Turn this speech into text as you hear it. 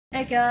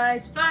Hey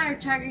guys, Fire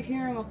Tiger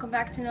here and welcome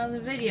back to another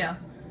video.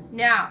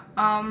 Now,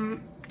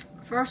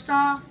 first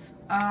off,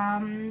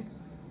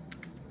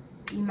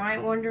 you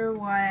might wonder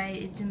why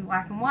it's in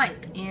black and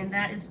white, and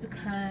that is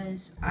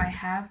because I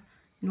have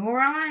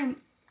Noir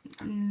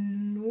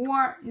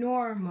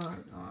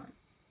mode on.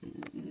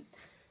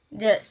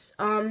 This,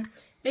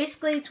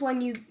 basically it's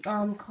when you,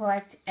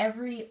 collect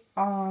every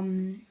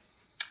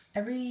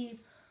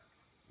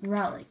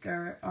relic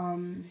or,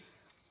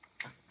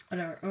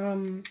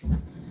 whatever,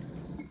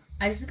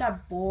 I just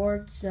got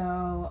bored,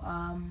 so,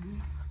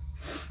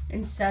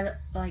 instead of,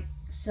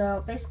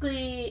 so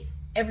basically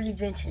every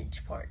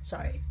vintage part,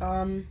 sorry,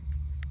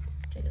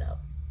 check it out.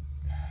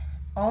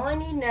 All I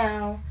need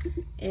now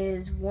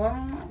is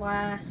one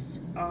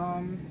last,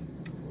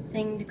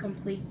 thing to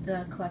complete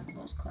the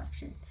collectibles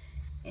collection.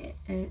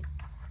 And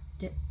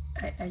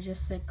I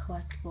just said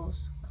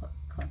collectibles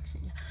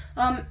collection,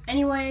 yeah.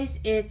 Anyways,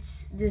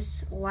 it's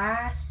this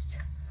last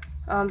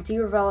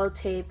DeRavello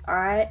tape.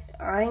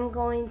 I'm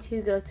going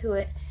to go to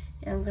it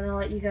and I'm gonna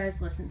let you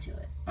guys listen to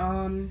it.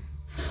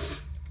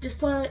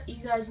 Just to let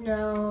you guys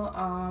know,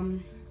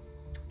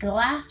 the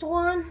last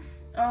one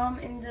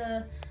in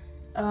the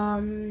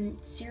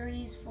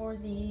series for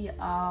the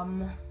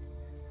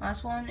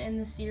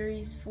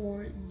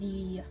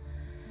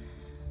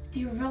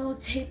DeRavello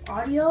tape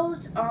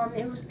audios,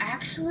 it was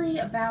actually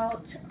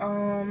about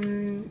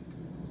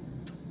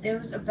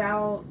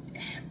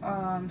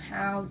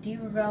how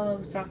DeRavello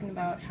was talking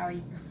about how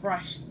he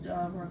crushed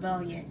the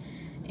rebellion,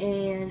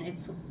 and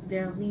it's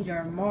their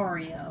leader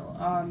Mario.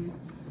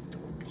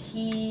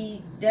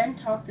 He then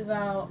talked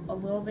about a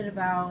little bit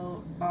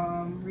about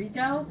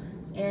Rico,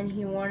 and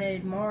he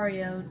wanted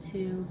Mario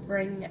to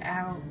bring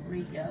out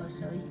Rico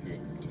so he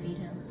could defeat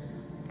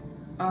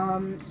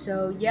him.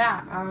 So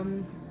yeah,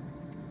 I'm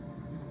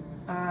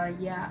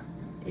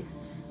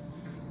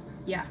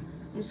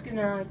just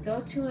gonna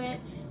go to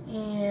it.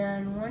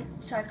 And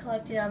once I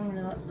collect it, I'm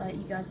going to let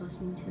you guys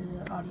listen to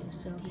the audio.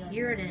 So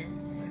here it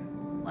is.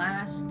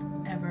 Last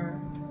ever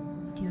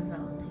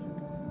DeRavello tape.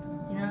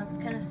 You know, it's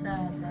kind of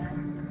sad that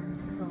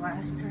this is the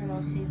last time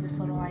I'll see this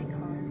little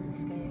icon in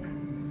this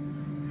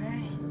game.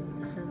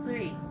 Alright, so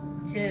 3,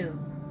 2,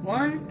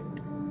 1.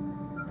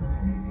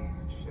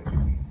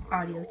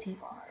 Audio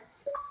tape.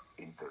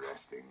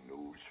 Interesting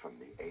news from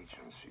the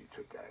agency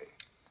today.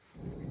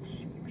 It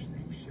seems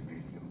the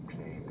civilian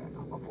plane that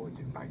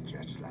avoided my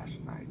jets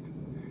last night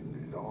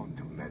belonged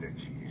to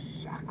Medici's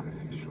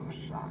sacrificial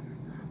son,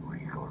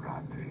 Rico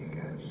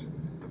Rodriguez.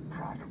 The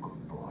prodigal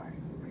boy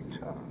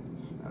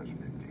returns as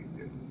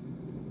predicted.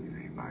 He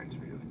reminds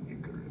me of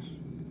Icarus.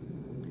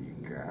 Be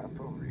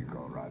careful,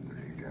 Rico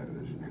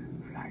Rodriguez.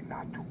 Fly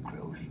not too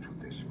close to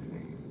this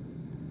flame.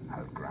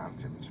 I'll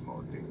grant him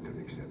small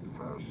victories at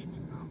first.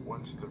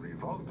 Once the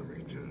revolt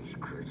reaches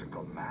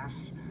critical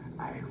mass,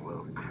 I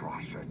will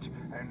crush it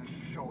and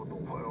show the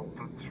world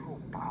the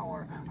true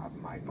power of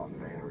my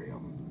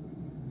Bavarium.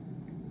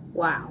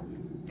 Wow.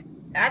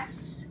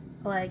 That's,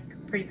 like,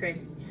 pretty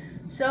crazy.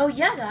 So,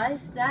 yeah,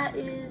 guys, that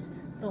is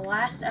the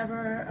last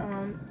ever,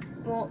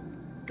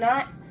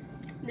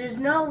 there's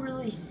no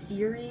really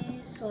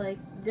series, like,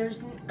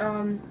 there's,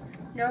 no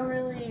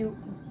really,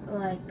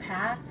 like,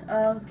 path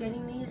of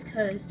getting these,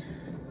 because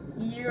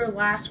your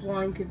last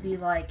one could be,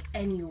 like,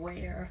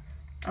 anywhere.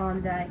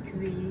 That could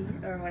be,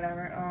 or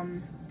whatever,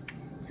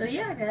 so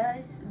yeah,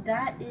 guys,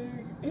 that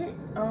is it.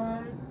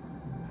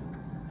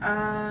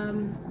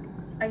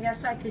 I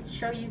guess I could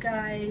show you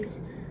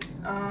guys,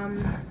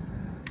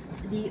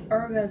 the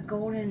Urga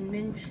Golden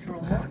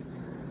Minstrel, I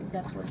think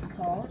that's what it's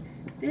called.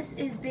 This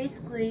is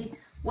basically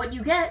what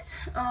you get,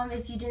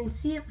 if you didn't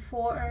see it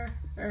before,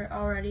 or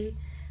already,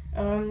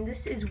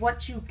 this is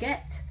what you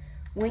get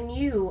when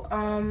you,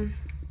 why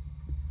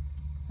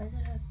does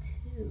it have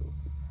 2?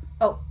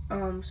 Oh,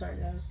 sorry,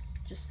 that was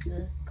just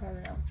the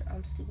carbon outro.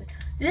 I'm stupid.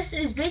 This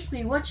is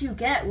basically what you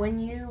get when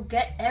you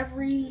get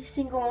every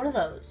single one of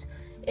those.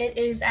 It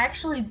is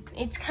actually,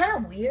 it's kind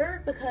of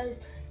weird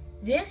because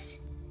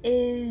this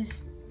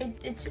is,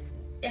 it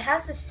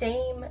has the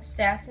same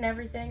stats and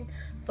everything,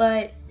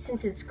 but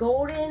since it's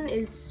golden,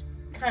 it's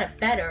kind of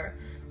better.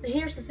 But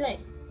here's the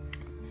thing.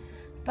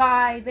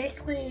 By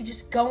basically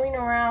just going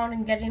around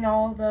and getting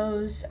all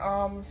those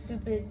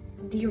stupid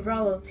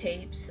DeRavello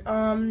tapes,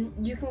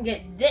 you can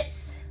get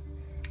this,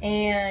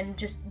 and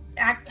just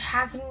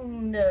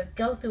having to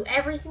go through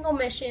every single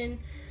mission,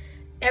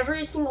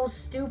 every single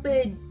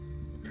stupid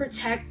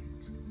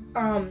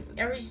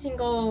every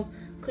single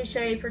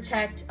cliche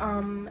protect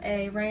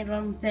a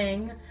random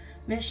thing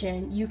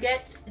mission. You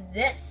get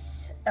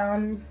this.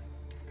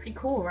 Pretty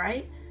cool,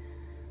 right?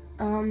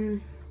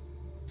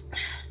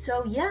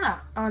 So yeah,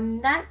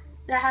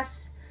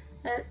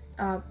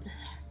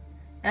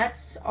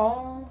 that's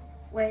all.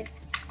 Wait,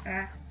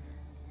 crap.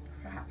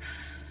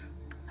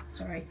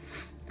 Sorry.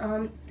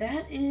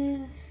 That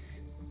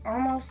is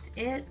almost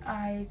it.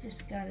 I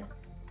just gotta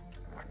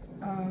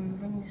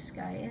bring this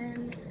guy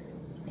in,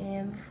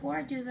 and before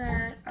I do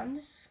that, I'm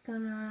just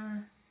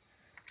gonna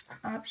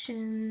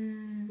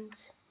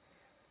options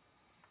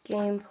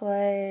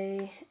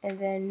gameplay, and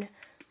then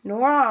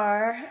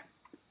Noir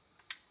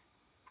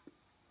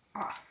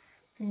off.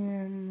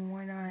 And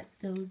why not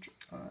Doge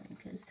on?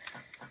 Because,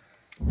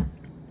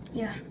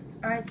 yeah.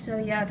 Alright, so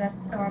yeah, that's,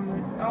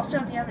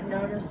 also if you haven't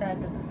noticed, I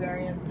have the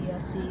Bavarian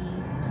DLC,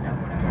 stuff,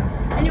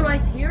 whatever.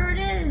 Anyways, here it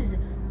is!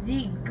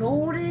 The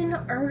Golden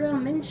Urda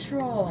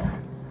Minstrel.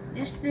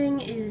 This thing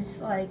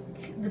is, like,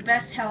 the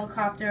best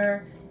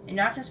helicopter, and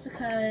not just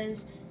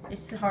because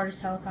it's the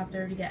hardest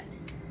helicopter to get.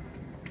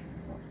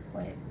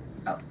 Wait,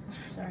 oh,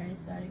 sorry, I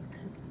thought I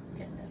could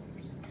get that.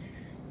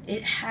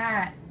 It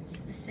has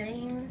the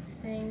same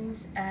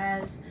things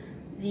as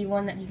the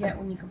one that you get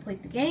when you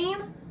complete the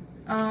game.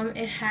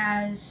 It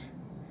has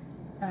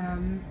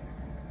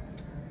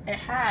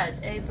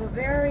a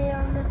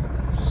Bavarian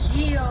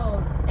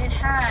shield. It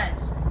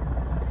has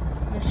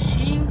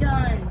machine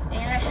guns, and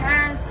it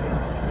has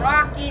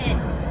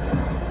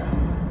rockets.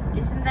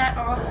 Isn't that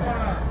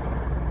awesome?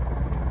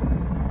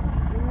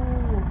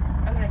 Ooh,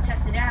 I'm gonna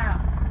test it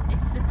out.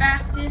 It's the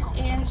fastest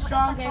and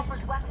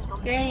strongest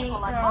game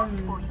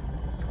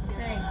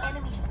thing.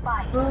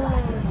 Boom.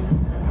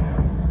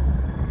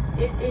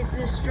 It is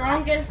the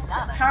strongest,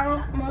 most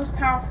powerful, most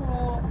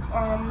powerful,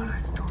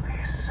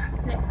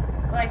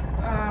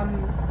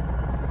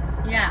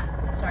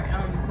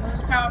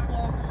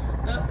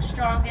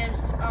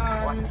 strongest,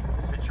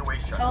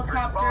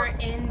 helicopter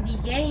in the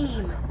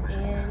game.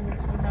 And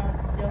somehow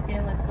it's still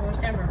getting like the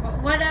worst ever.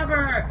 But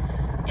whatever,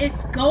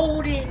 it's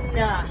golden.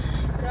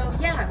 So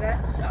yeah,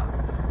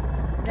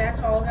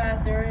 that's all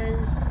that there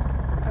is,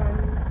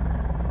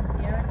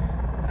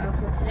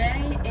 for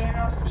today. And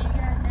I'll see you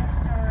guys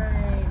next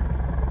time.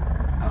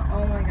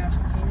 Oh my gosh, I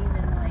can't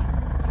even, like,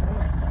 kill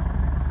myself.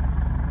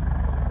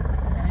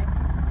 What the heck?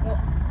 Well,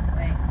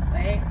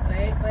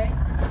 wait.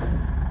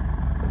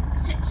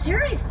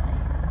 Seriously?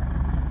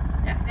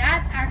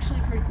 That's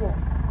actually pretty cool.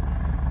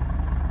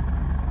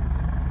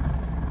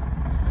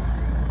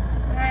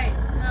 Alright,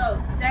 so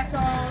that's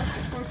all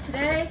for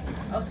today.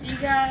 I'll see you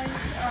guys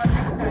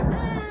next time.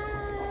 Bye!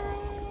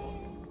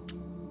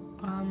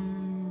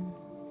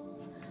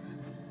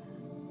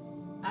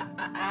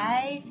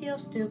 I feel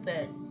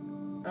stupid.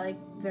 Like,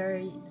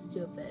 very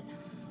stupid.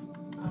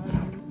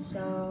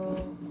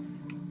 So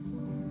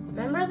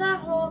remember that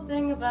whole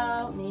thing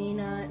about me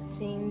not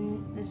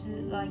seeing this?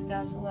 Is like,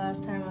 that was the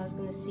last time I was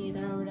gonna see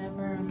them or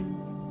whatever.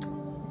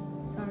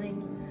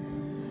 Something.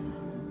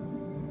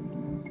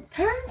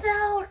 Turns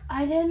out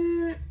I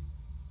didn't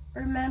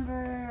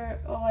remember.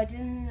 Oh, I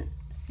didn't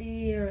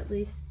see, or at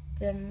least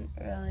didn't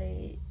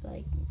really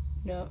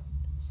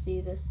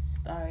see this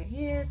spot right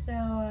here.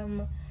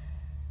 So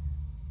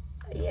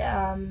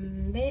yeah,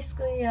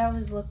 basically I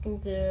was looking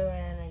through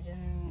and I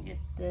didn't get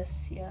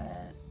this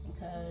yet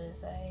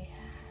because I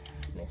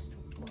missed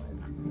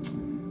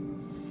one.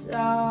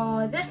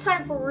 So this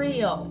time for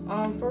real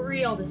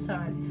this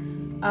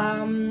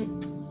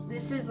time.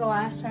 This is the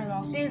last time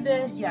I'll see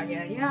this, yada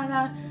yada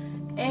yada,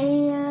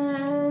 and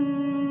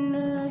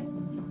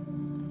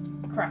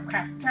crap.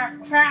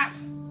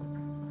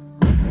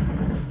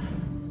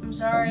 I'm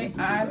sorry,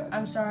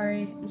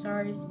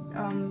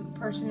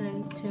 person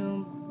in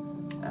tomb.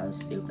 That was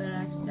stupid. I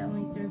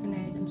accidentally threw a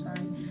grenade. I'm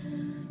sorry.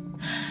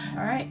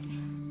 Alright.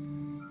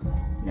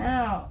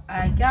 Now,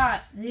 I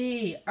got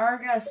the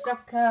Arga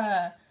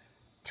Stupka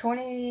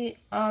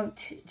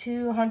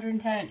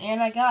 210.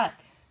 And I got,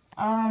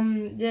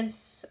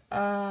 this,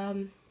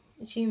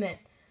 achievement.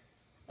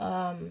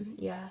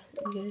 Yeah,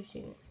 you get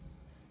achievement.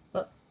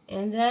 Look.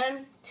 And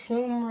then,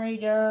 Tomb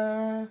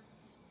Raider.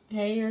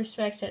 Pay your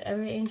respects at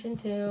every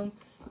ancient tomb.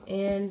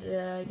 And,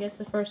 I guess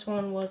the first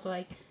one was,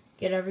 like,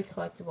 get every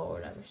collectible or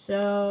whatever.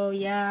 So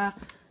yeah,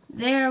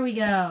 there we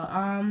go.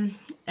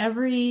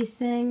 Every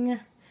single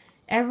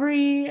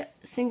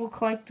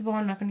collectible,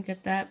 I'm not gonna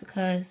get that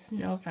because,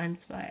 no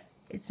offense, but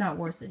it's not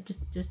worth it.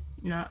 Just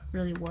not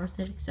really worth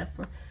it, except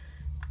for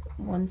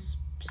one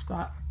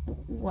spot.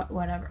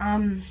 Whatever.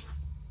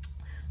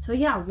 So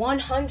yeah,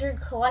 100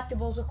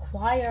 collectibles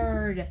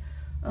acquired.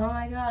 Oh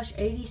my gosh,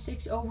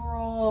 86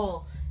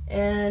 overall,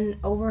 and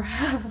over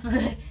half of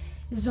it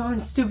is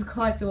on stupid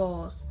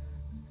collectibles.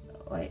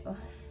 Wait,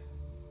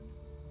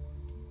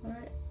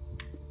 what?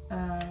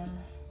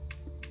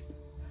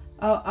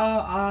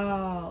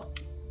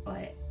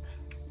 Wait.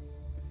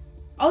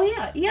 Oh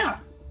yeah,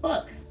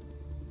 look.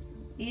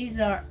 These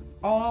are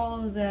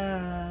all of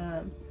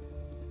them.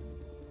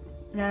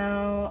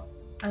 Now,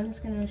 I'm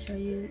just gonna show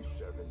you.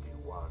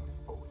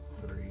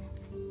 7103.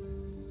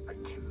 I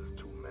killed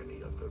too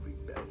many of the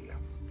rebellion.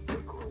 They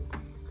grow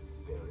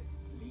weak. Their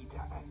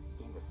leader, an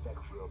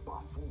ineffectual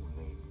buffoon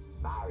named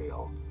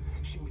Mario,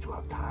 seemed to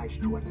have ties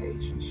to an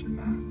agency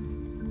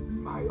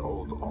man. My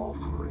old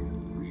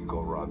offering,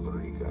 Rico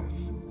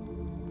Rodriguez.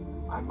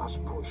 I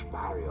must push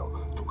Mario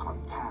to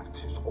contact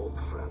his old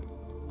friend.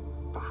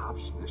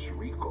 Perhaps this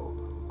Rico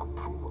could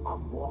prove a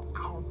more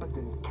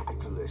competent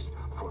catalyst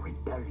for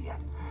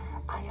rebellion.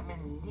 I am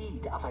in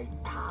need of a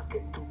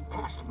target to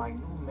test my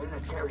new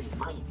military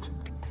might.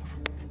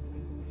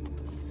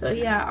 So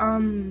yeah,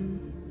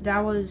 that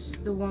was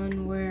the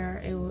one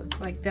where it was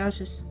like, that was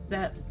just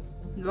that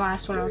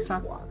last one I was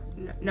talking.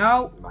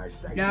 No,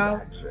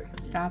 no,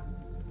 stop.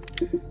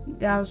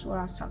 That was what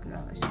I was talking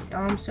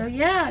about. So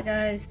yeah,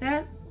 guys,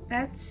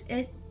 that's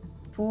it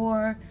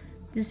for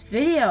this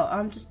video.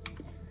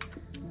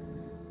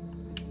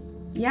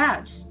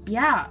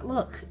 Yeah,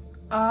 look,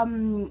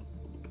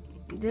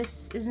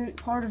 this isn't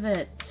part of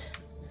it.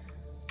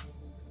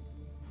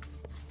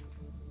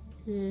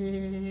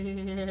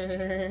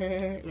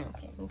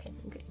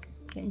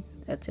 Okay,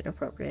 that's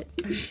inappropriate.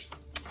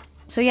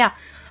 So yeah,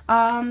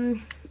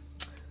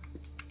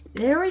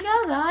 there we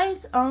go,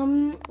 guys.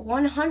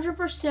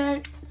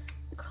 100%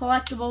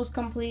 collectibles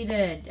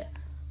completed.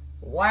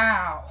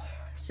 Wow.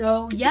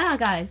 So yeah,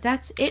 guys,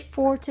 that's it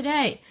for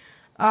today.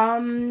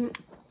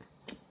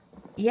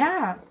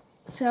 Yeah.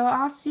 So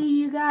I'll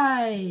see you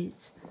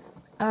guys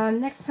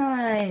next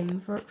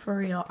time for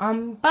real.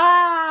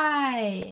 Bye.